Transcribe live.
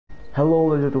Hello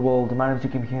little world, my name is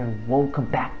Kim here and welcome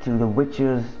back to The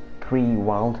Witcher 3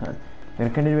 Wild Hunt. We're gonna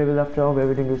continue where we left off.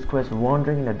 We're doing this quest,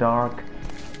 Wandering in the Dark,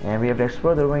 and we have to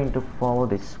explore the rain to follow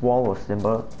the swallow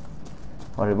symbol.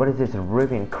 What is this?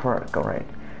 Riven Kirk. Alright.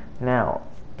 Now,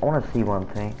 I wanna see one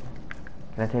thing.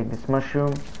 Can I take this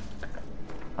mushroom?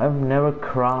 I've never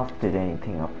crafted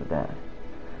anything after that.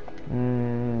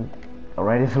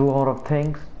 Alright, there's a lot of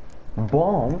things.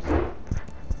 Bombs?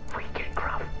 We can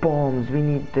craft bombs. We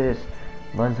need this.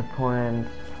 Bunch of points.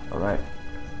 Alright.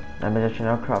 Let me just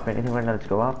not craft anything right now. Let's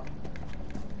go up.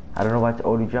 I don't know why it's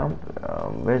OD jump.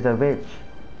 Where's the witch?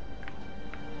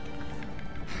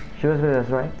 She was with us,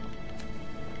 right?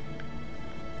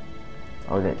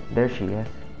 Oh, there she is.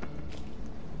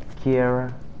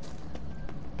 Kiara.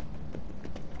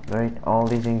 Right, all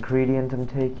these ingredients I'm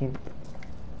taking.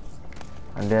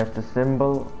 And there's the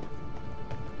symbol.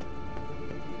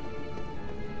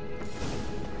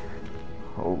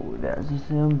 Oh, there's a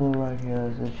symbol right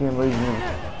here. So it's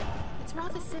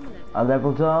rather similar. I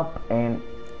leveled up and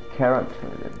character.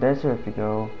 That's where we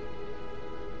go.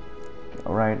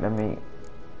 Alright, let's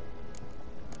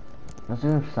do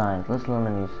some signs. Let's learn a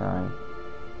new sign.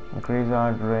 Increase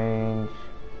our range.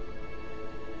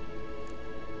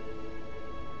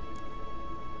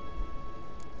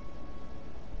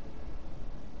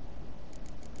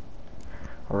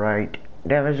 Alright.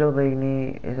 Damage of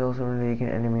Igni is also making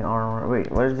enemy armor.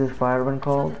 Wait, what is this fire one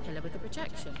called? Killer with the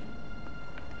projection.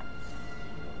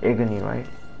 Igni, right?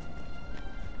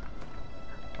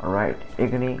 Alright,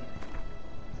 Igni.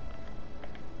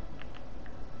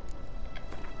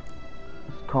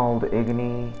 It's called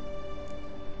Igni.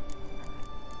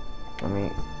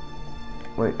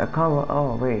 Wait, I can't.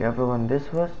 Oh, wait, everyone,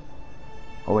 this was?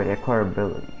 Oh, wait, acquire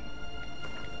ability.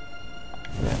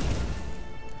 Yeah.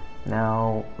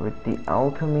 Now, with the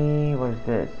alchemy, what is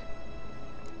this?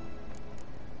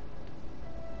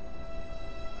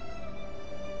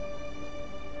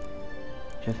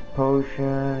 Just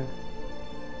potion,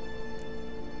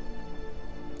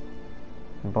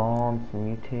 bombs,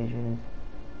 mutations.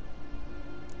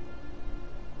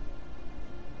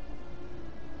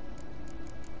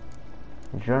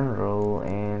 General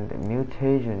and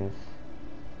mutations.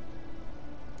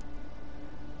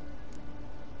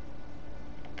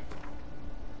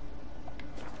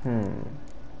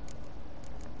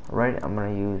 Right, I'm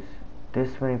gonna use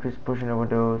this one, increase potion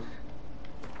overdose.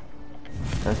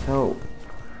 Let's hope.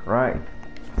 Right.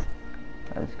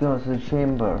 Let's go to the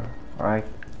chamber. Right.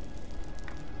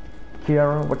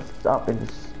 Kiara, what's up in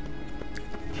this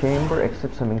chamber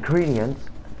except some ingredients?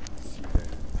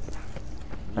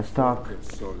 Let's talk.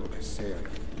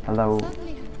 Hello.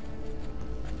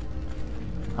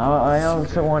 I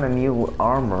also want a new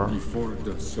armor.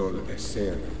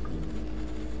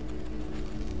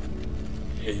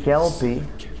 Kelpie.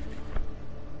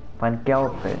 Find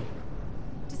Kelpie.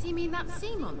 Does he mean that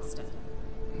sea monster?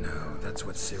 No, that's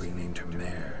what Ciri named her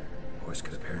mare. Horse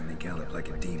could apparently gallop like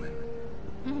a demon.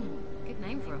 Good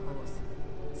name for a horse.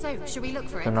 So, should we look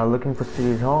for it? So now looking for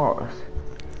Ciri's horse.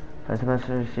 Let's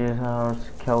mention Ciri's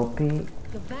horse, Kelpie.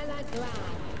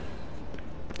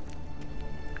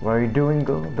 What are you doing,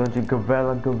 girl? Don't you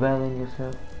gavelling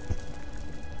yourself?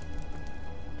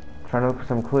 Trying to look for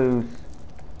some clues.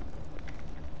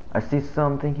 I see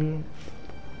something here.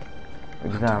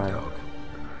 Examine. Dog.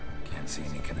 Can't see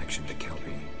any connection to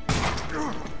Kelpie.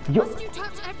 Yo. Must you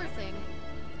touch everything?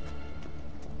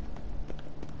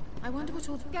 I wonder what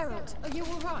all the... Geralt, are you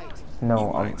alright? No,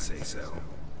 You might say so.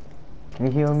 Can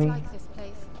you heal me? Dislike this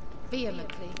place.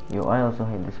 Vehemently. Yo, I also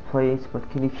hate this place, but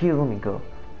can you heal me, girl?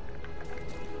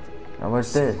 Now what's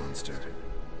Sea this? monster.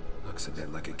 Looks a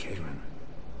bit like a Karen.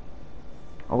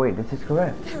 Oh wait, this is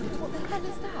correct. Geralt, what the hell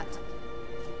is that?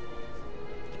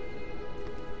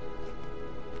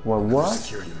 What?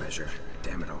 Security measure.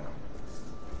 Damn it all.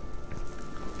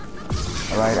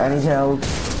 Alright, I need help.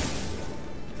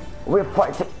 We're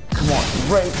fighting. Come on,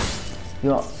 break.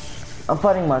 Yo, I'm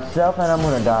fighting myself and I'm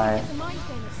gonna die. It's a mind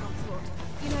game of some sort.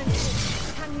 You know,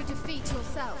 can you defeat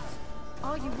yourself?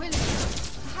 Are you willing?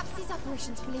 Perhaps these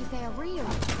apparitions believe they are real.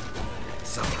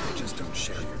 Some people just don't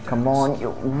share your doubts. Come on,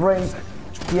 yo, Ray,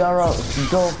 Kiara,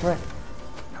 go for it.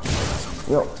 Now focus on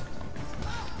the Yo. fight.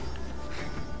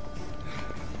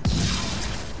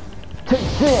 Take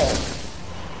this!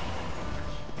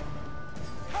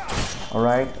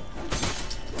 Alright.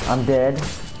 I'm dead.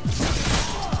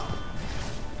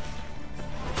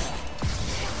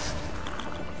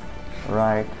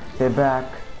 Right. Stay back.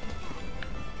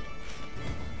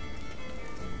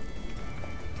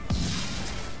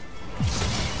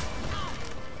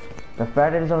 The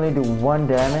fact that it's only do 1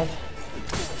 damage.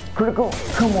 Critical.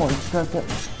 Come on, suck it.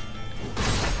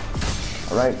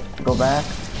 Alright, go back.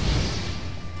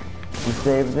 We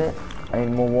saved it. I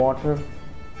need more water.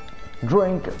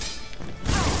 Drink.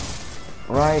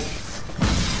 Right.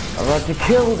 I'm about to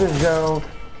kill the Gerald.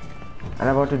 And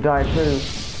I'm about to die too.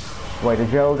 Wait, the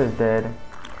Gerald is dead.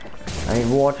 I need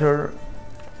water.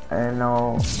 And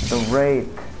now the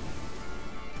Wraith.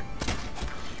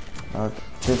 Now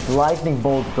this lightning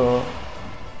bolt though.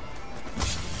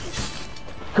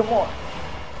 Come on.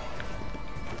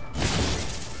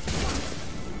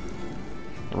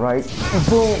 Right.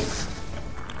 Boom.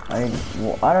 I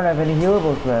don't have any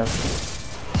healables left.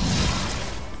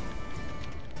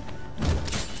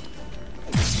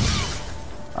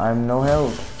 I'm no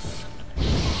health.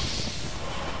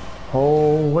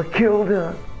 Oh, I killed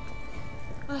her.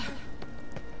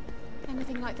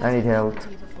 Anything like that I need help.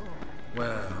 happened to you before?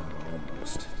 Well,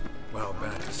 almost. Well,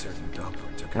 back a certain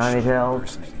Doppler took a I need shot help.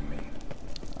 impersonating me.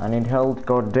 I need help,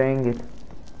 god dang it.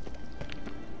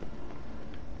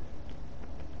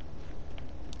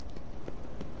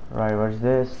 Right, what's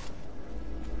this?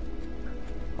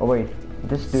 Oh wait,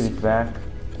 this dude is back.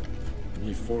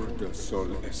 Mi forte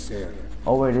sol esser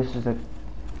Oh wait, this is a...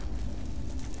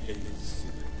 eis.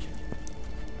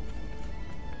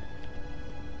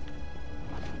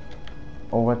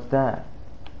 Oh, what's that?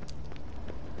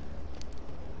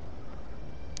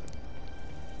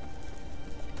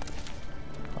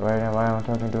 Right now, why am I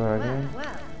talking to her again?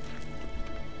 Well,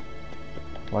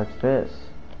 What's this?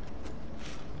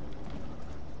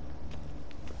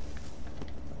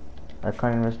 I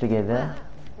can't investigate that.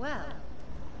 well.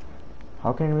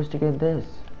 How can I investigate this?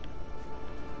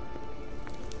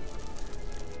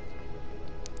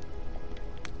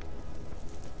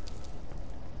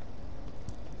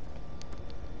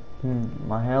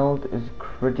 My health is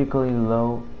critically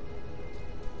low.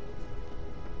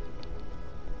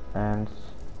 And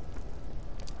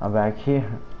I'm back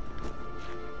here.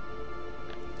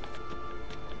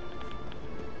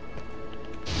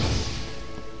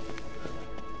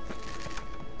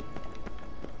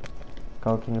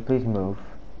 God, can you please move?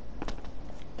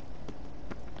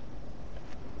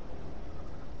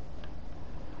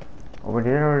 Over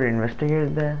there, already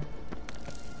investigated that.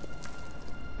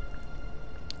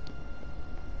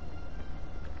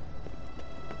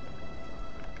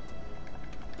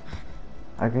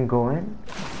 I can go in.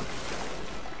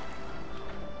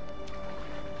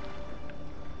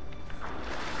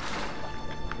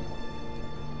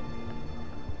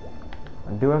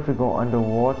 Do I have to go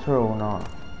underwater or not?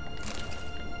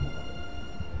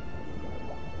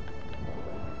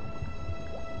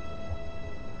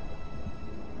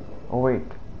 Oh wait,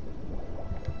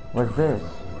 what's this? A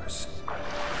horse.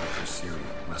 For Siri,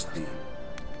 must be.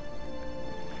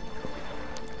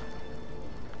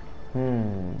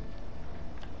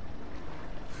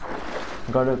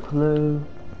 Got a clue.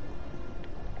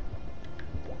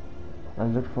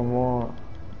 Let's look for more.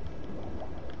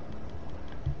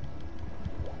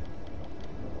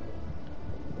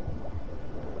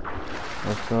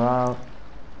 Let's go out.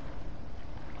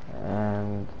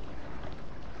 And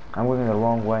I'm going the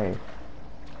wrong way.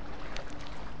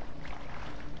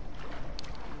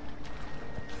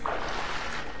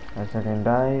 Let's second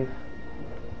dive.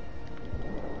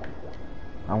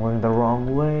 I'm going the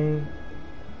wrong way.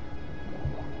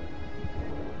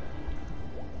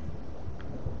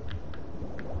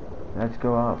 Let's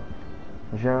go up.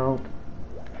 Gerald,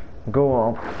 go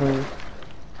up, please.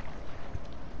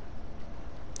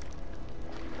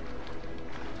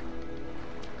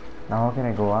 Now how can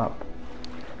I go up?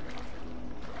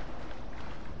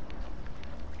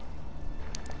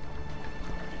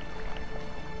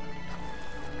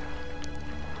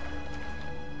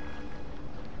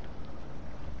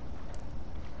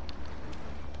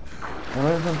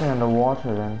 There is something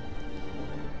underwater then.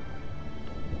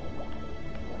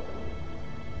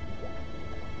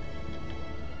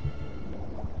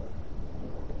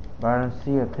 But I don't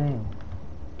see a thing.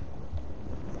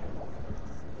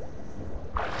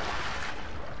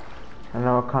 And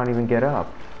now I can't even get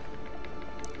up.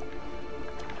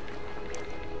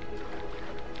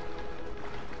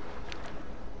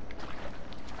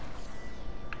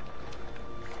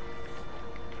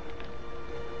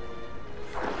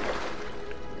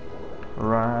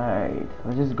 Right,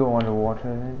 let's just go underwater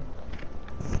then.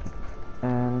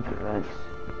 And let's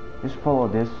just follow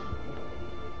this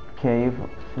cave,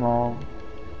 small.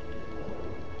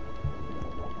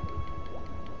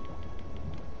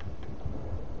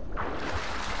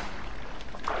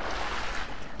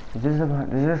 This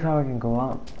is how I can go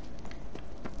up.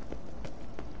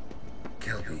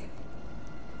 Kelpie.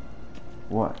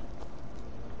 What?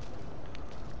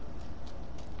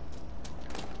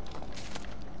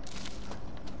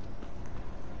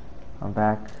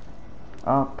 back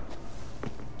up.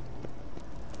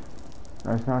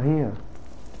 No, it's not here.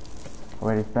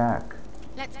 Wait, it's back.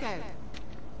 Let's go.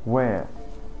 Where?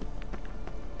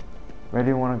 Where do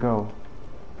you want to go?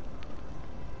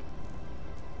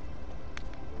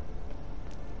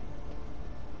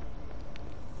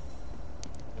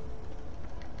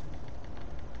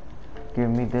 Give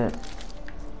me this.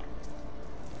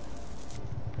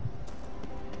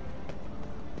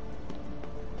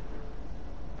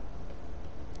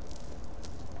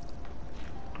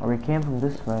 Oh, we came from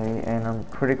this way and I'm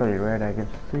critically red, I can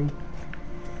see.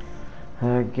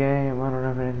 Game, I don't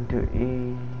have anything to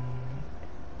eat.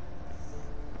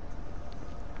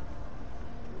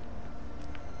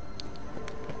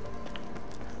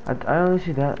 I only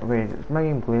see that. Wait, is my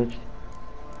game glitched?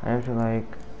 I have to like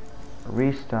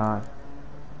restart.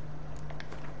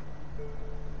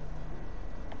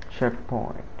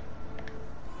 Checkpoint.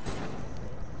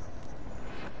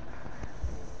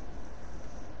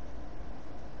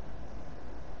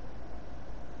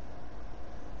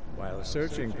 While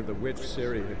searching for the witch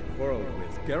Ciri had quarreled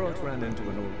with, Geralt ran into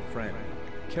an old friend,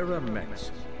 Kira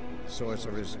Metz.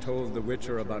 Sorcerers told the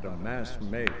Witcher about a masked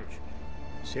mage.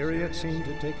 Ciri had seemed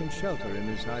to have taken shelter in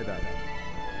his hideout.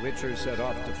 The Witcher set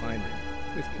off to find him,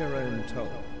 with Kira in tow.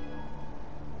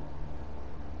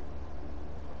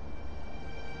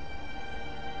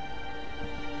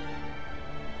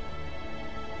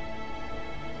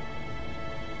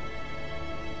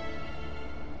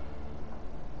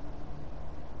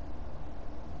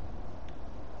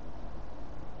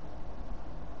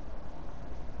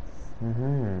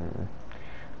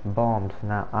 Bombs.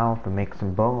 Now I have to make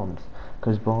some bombs,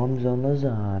 cause bombs on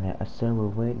lasagna are several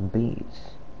weight beats.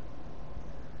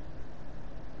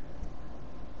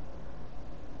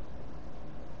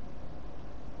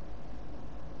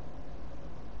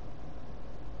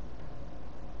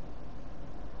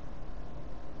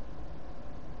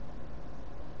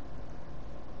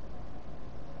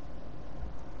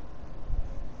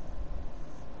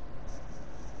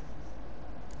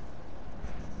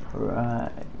 Right.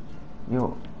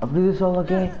 Yo, I'll do this all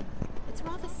again. It's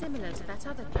rather similar to that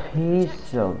other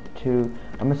Piece of two.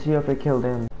 I'm gonna see if I killed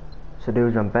him. So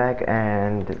dudes, I'm back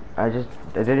and I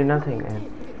did nothing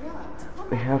and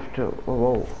we have to,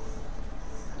 whoa.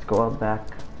 Let's go out back.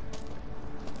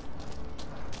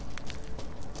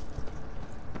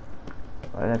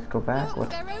 Alright, let's go back. Look,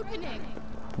 they're opening.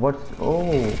 What's, oh.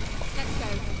 Let's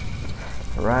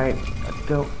go. Right, let's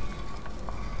go.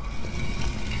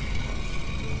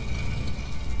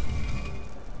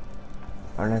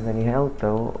 I don't have any health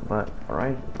though, but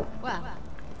alright. Well,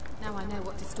 now I know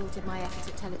what distorted my effort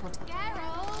at teleporting.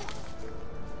 Geralt!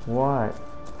 What?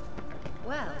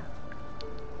 Well,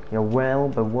 Yeah, well,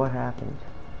 but what happened?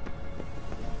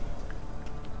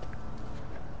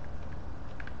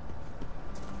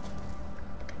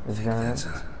 Is That's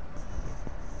that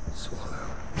a swallow.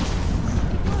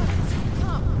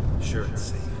 come. Sure, it's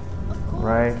safe. Of course.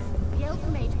 right? The elf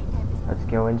mage prepared this. Let's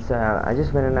go inside. I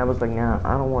just went and I was like, nah,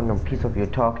 I don't want no piece of your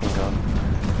talking though.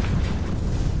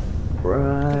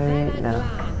 Right now.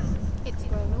 It's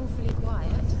grown awfully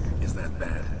quiet. Is that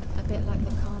bad? A bit like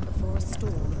the calm before a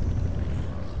storm.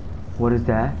 What is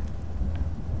that?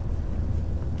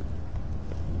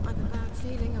 I've a bad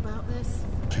feeling about this.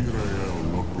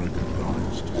 Tyrael not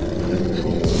recognized.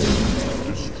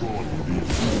 Destroy the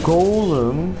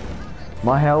Golem?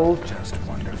 My health Just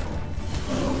wonderful.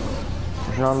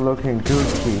 is not looking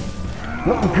Gucci.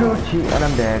 Looking Gucci, and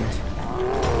I'm dead.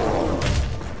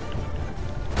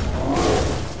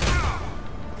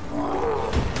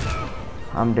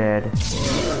 I'm dead.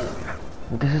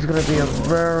 This is gonna be a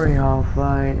very hard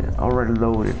fight. Already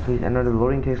loaded, please. I know the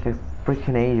loading takes like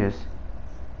freaking ages.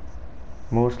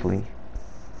 Mostly.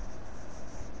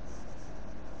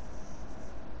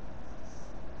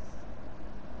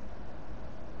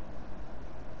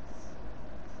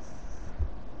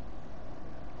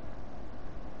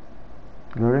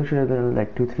 Loading should have been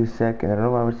like 2-3 seconds. I don't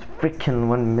know why it was freaking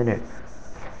 1 minute.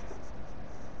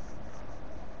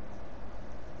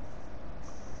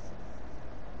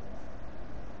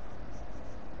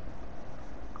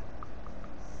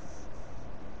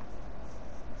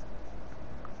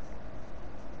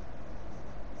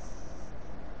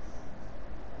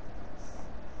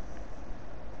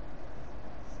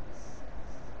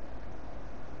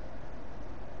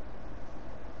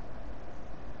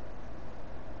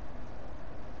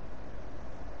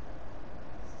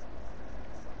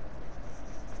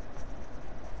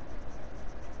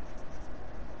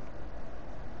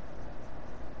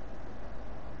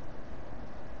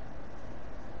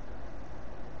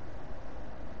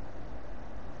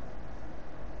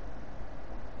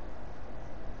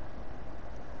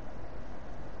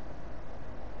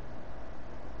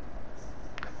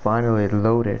 Finally it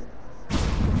loaded. It's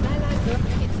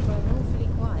grown awfully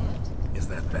quiet. Is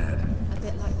that bad? A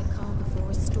bit like the calm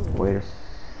before a storm. Wait a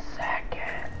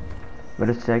second. Wait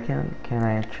a second. Can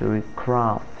I actually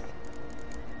craft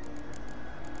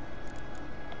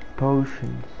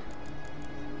potions?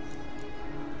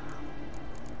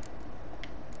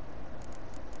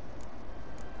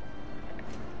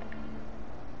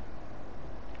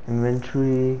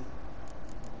 Inventory.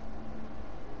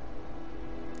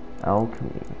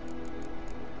 Alchemy.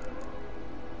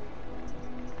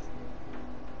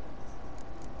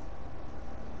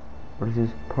 What is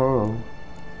this? Pearl.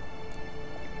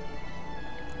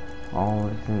 Oh,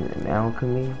 it's in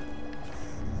alchemy.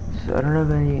 So I don't have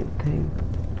anything.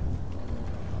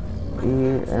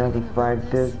 And I have to fight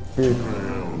this dude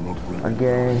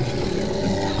again.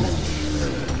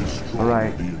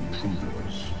 Alright.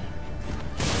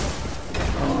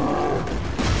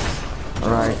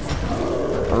 Alright.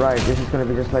 Alright, this is gonna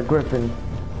be just like Griffin.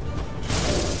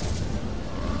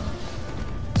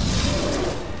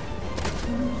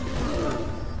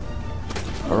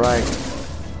 Alright.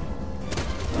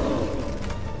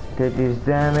 Take this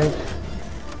damage.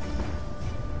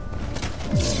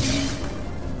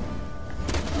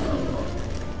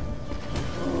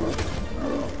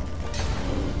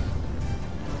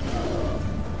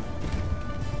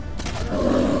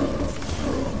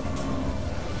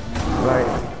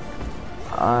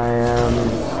 I am...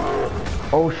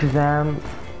 Oh, Shazam!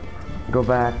 Go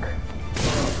back.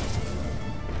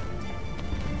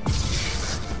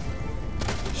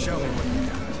 Show me what you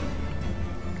got.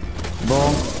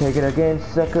 Boom. Take it again,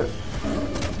 sucker.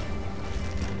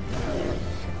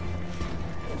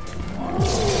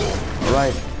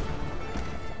 Right.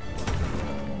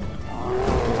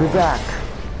 Be back.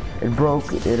 It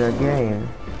broke it again.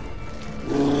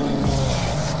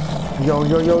 Yo,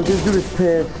 this dude is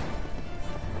pissed.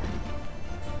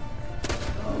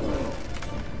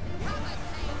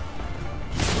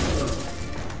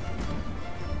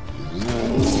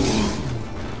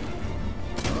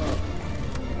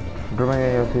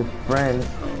 Bring your friend.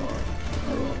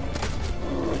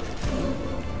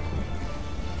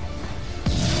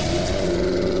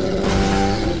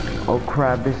 Oh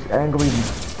crap, this angry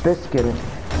biscuit.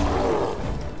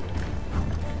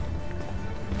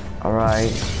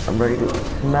 Alright, I'm ready to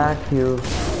smack you.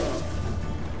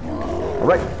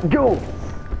 Alright, go!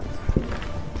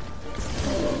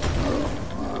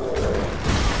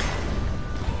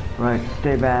 Right,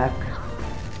 stay back.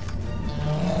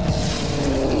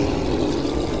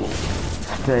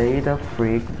 Stay the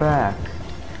freak back.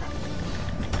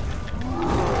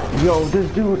 Yo, this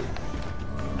dude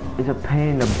is a pain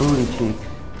in the booty cheeks.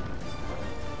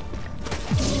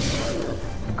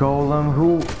 Golem,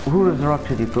 who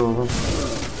resurrected you, Golem?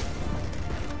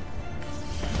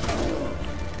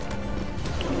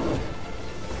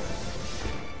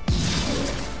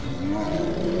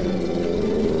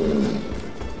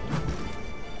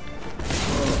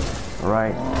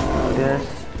 Alright, this.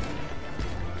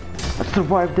 I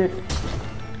survived it.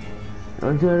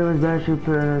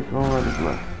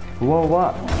 Whoa,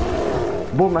 what?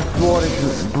 Boy, my sword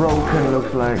is broken,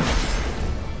 looks like.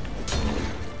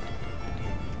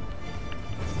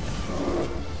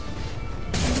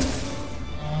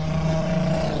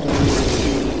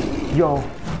 Yo,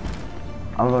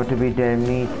 I'm about to be dead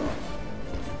meat.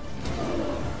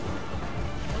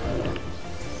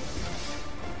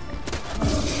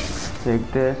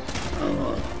 Take this.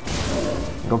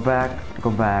 Go back, go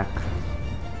back.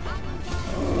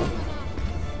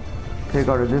 Take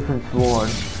out a different sword.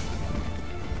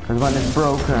 Cause one is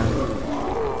broken.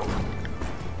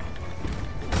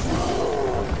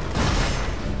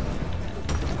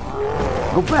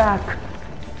 Go back!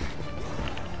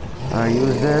 I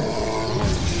use this.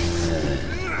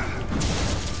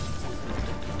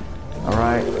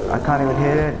 Alright, I can't even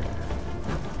hit it.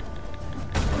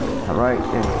 Alright,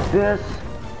 it's this.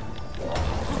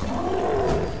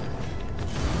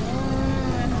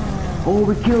 Oh,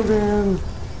 we killed him!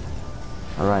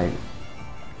 Alright.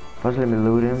 First let me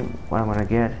loot him. What I'm gonna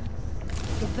get?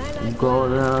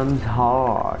 Golem's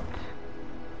heart.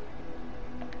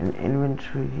 An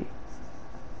inventory.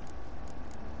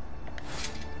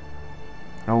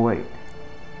 Oh wait.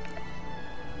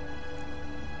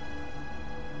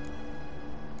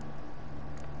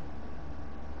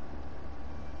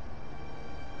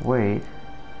 Wait.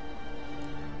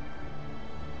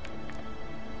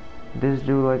 This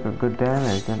do like a good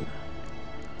damage and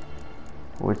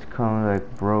which comes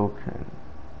like broken.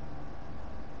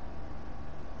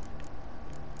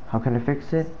 How can I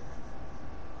fix it?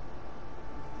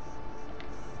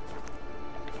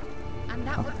 And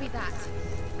that would be that.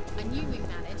 I knew we'd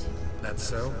manage. That's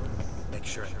so? Make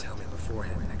sure and tell me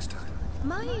beforehand next time.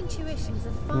 My intuition's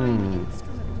a fine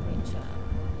instrument, Witcher.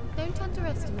 Don't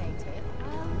underestimate it.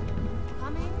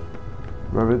 Coming?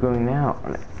 Where are we going now?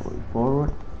 Let's go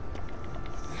forward.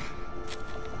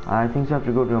 I think so. I have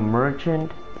to go to a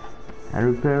merchant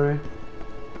and repair it.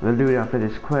 We'll do it after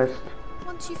this quest.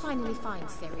 Once you finally find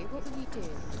Ciri, what will you do?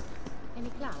 Any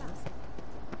plans?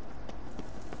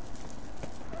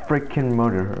 Freaking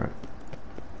murder her.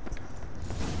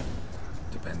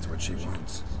 Depends what she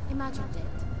wants. Imagined it.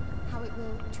 How it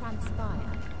will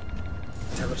transpire.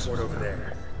 Teleport over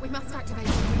there. We must activate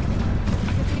it quickly.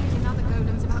 The feeling another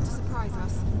golem's about to surprise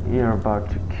us. You're about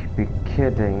to be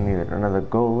kidding me with another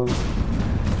golem.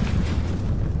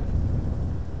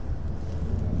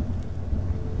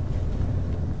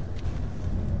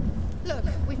 Look,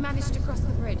 we've managed to cross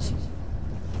the bridge.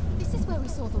 This is where we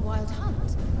saw the Wild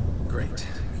Hunt. Great.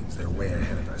 Means they're way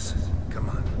ahead of us. Come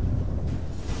on.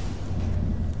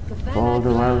 All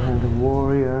the Wild Hunt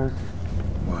warriors.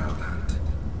 Wild Hunt.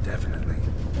 Definitely.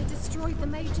 They destroyed the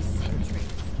Mage's sentries.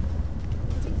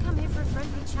 They didn't come here for a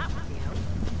friendly chat with the elf.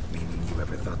 Meaning you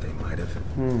ever thought they might have?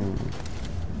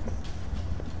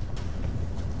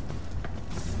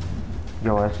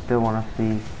 Yo, I still wanna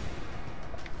see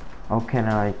how can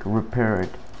I like repair it.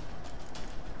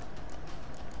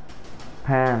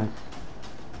 Pants.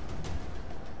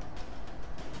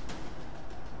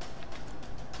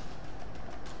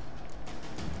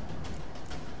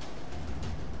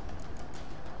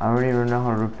 I don't even know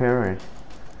how to repair it.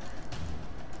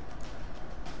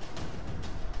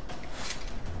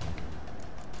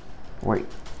 Wait.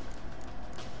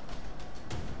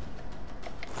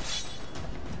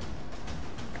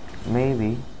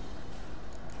 Maybe.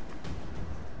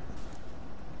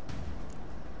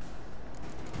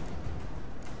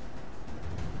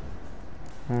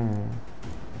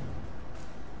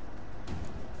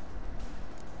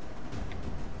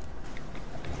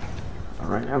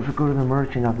 Alright, I have to go to the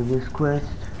merchant after this quest.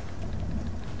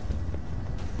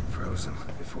 Froze them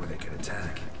before they could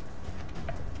attack.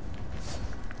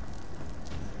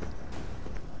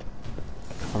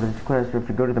 After this quest, we have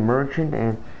to go to the merchant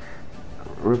and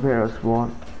repair a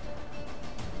sword.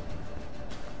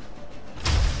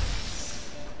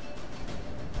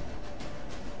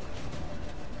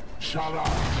 Shut up!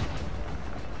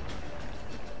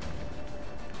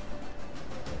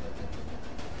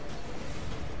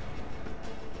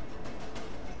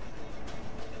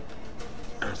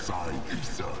 Esai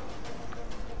Isa.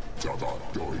 Jada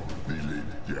Doi Nilin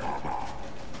Yama.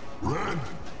 Ren!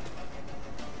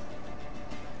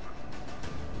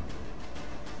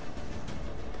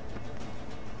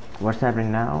 What's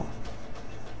happening now?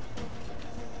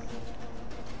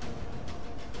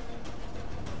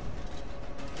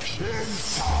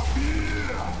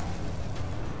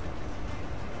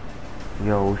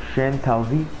 Yo,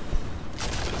 Shantavi.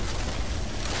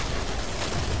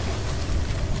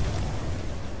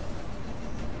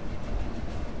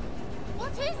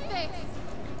 What is this?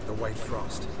 The White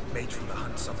Frost. Mage from the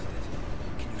Hunt summoned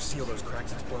it. Can you seal those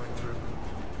cracks it's blowing through?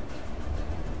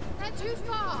 They're too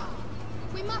far.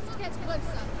 We must get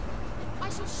closer. I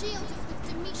shall shield us with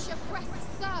Demetia Crest's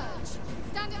surge.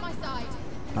 Stand at my side.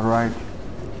 Alright.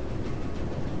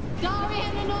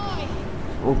 Darian Annoy!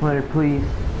 Open it, please.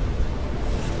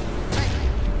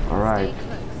 Alright. Stay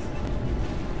close.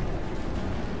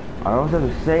 I also have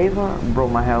to save her? Bro,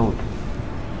 my health.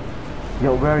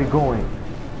 Yo, where are you going?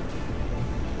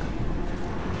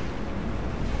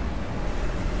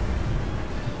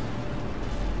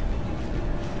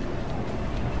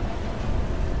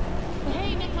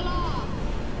 Hey, Nicola!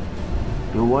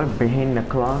 You what? Behind the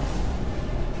clock?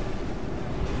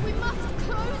 We must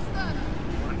close them!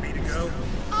 Want me to go?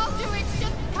 I'll do it,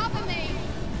 just cover me!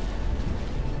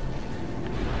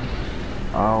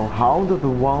 Oh, how did the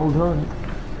Wild Hunt?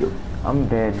 Yo, I'm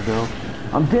dead, bro.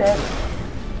 I'm dead!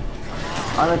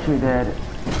 I'm actually dead.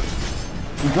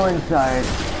 Go inside.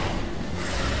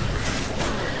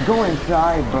 Go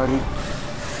inside, buddy.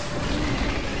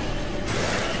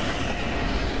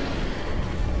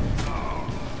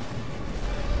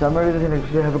 Somebody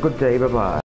have a good day. Bye-bye.